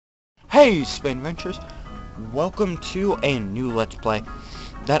Hey, Spin Adventures! Welcome to a new Let's Play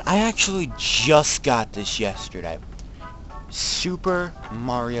that I actually just got this yesterday. Super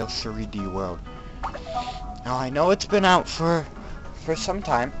Mario 3D World. Now, I know it's been out for some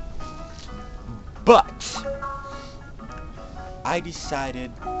time, but I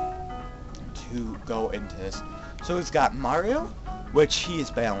decided to go into this. So it's got Mario, which he is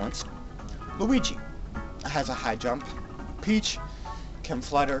balanced. Luigi has a high jump. Peach can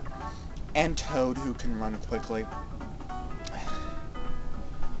flutter. And Toad, who can run quickly.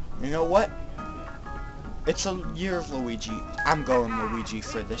 You know what? It's a year of Luigi. I'm going Luigi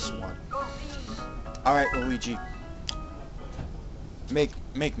for this one. Alright, Luigi. Make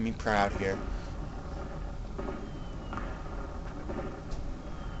me proud here.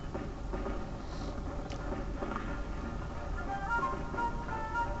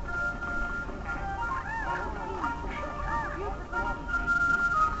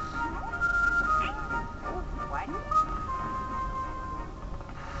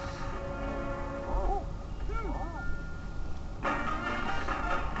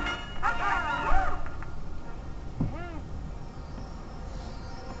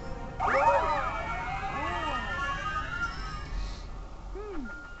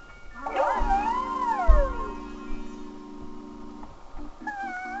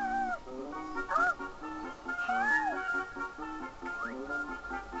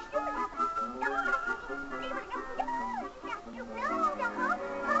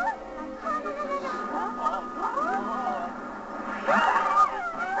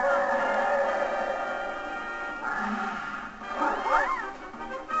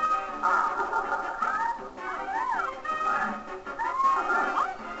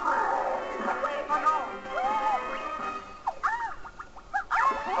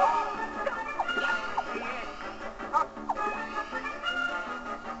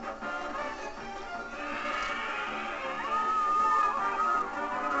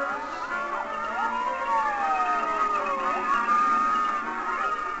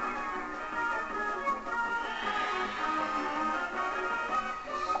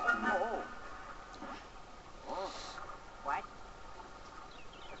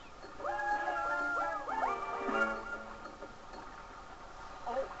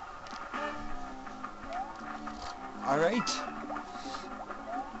 Alright.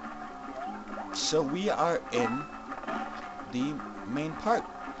 So we are in the main part.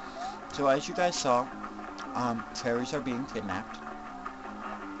 So as you guys saw, fairies are being kidnapped.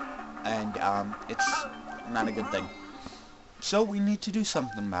 And it's not a good thing. So we need to do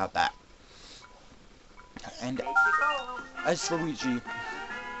something about that. And as Luigi,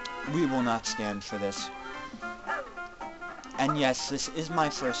 we will not stand for this. And yes, this is my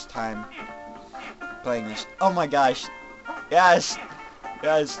first time playing this. Oh my gosh. Yes.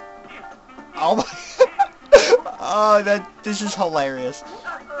 Yes. Oh my. Oh, this is hilarious.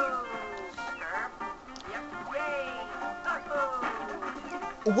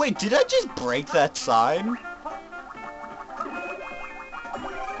 Wait, did I just break that sign?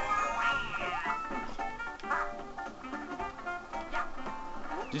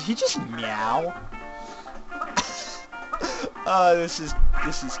 Did he just meow? Oh, this is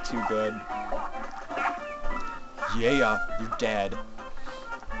too good. Yeah, you're dead.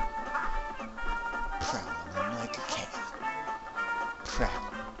 Prowling like a cat.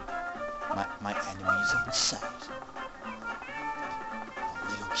 Prowling. My enemy's on sight. A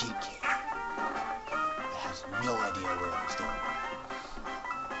little kitty cat that has no idea where he's going.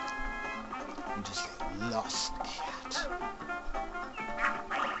 I'm just a lost cat.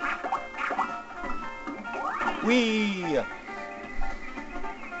 Whee!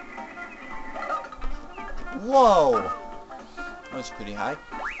 Whoa! That was pretty high.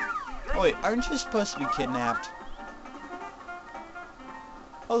 Oh wait, aren't you supposed to be kidnapped?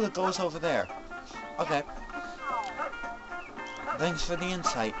 Oh, that goes over there. Okay. Thanks for the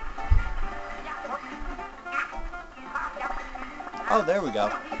insight. Oh, there we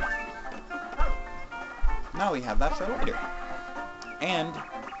go. Now we have that for later. And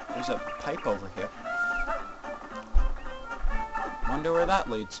there's a pipe over here. Wonder where that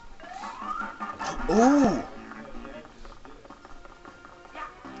leads. Ooh!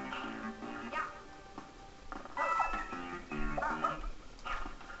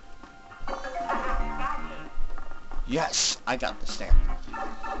 Yes, I got the stamp.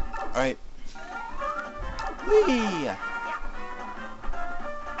 Alright. Whee!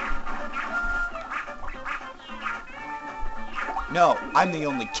 No, I'm the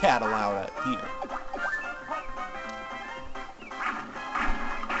only cat allowed out here.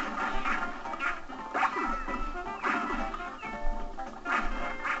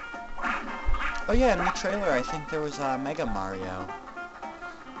 Oh yeah, in the trailer, I think there was Mega Mario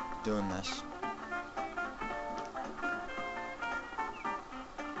doing this.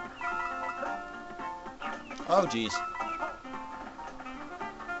 Oh jeez.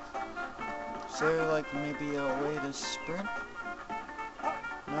 Is there like maybe a way to sprint?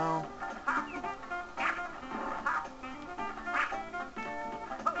 No.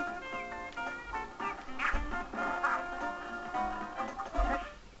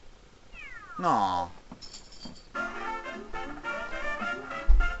 No.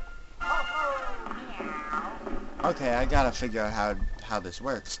 Okay, I gotta figure out how this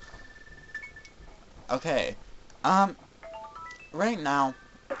works. Okay. Right now,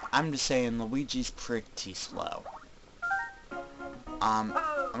 I'm just saying Luigi's pretty slow. I'm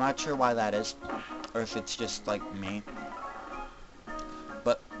not sure why that is, or if it's just like me.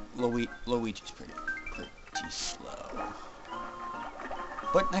 But Luigi's pretty slow.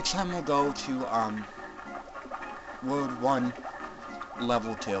 But next time we'll go to World 1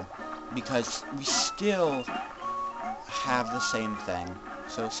 Level 2, because we still have the same thing.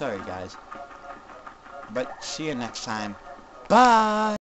 So sorry guys. But see you next time. Bye!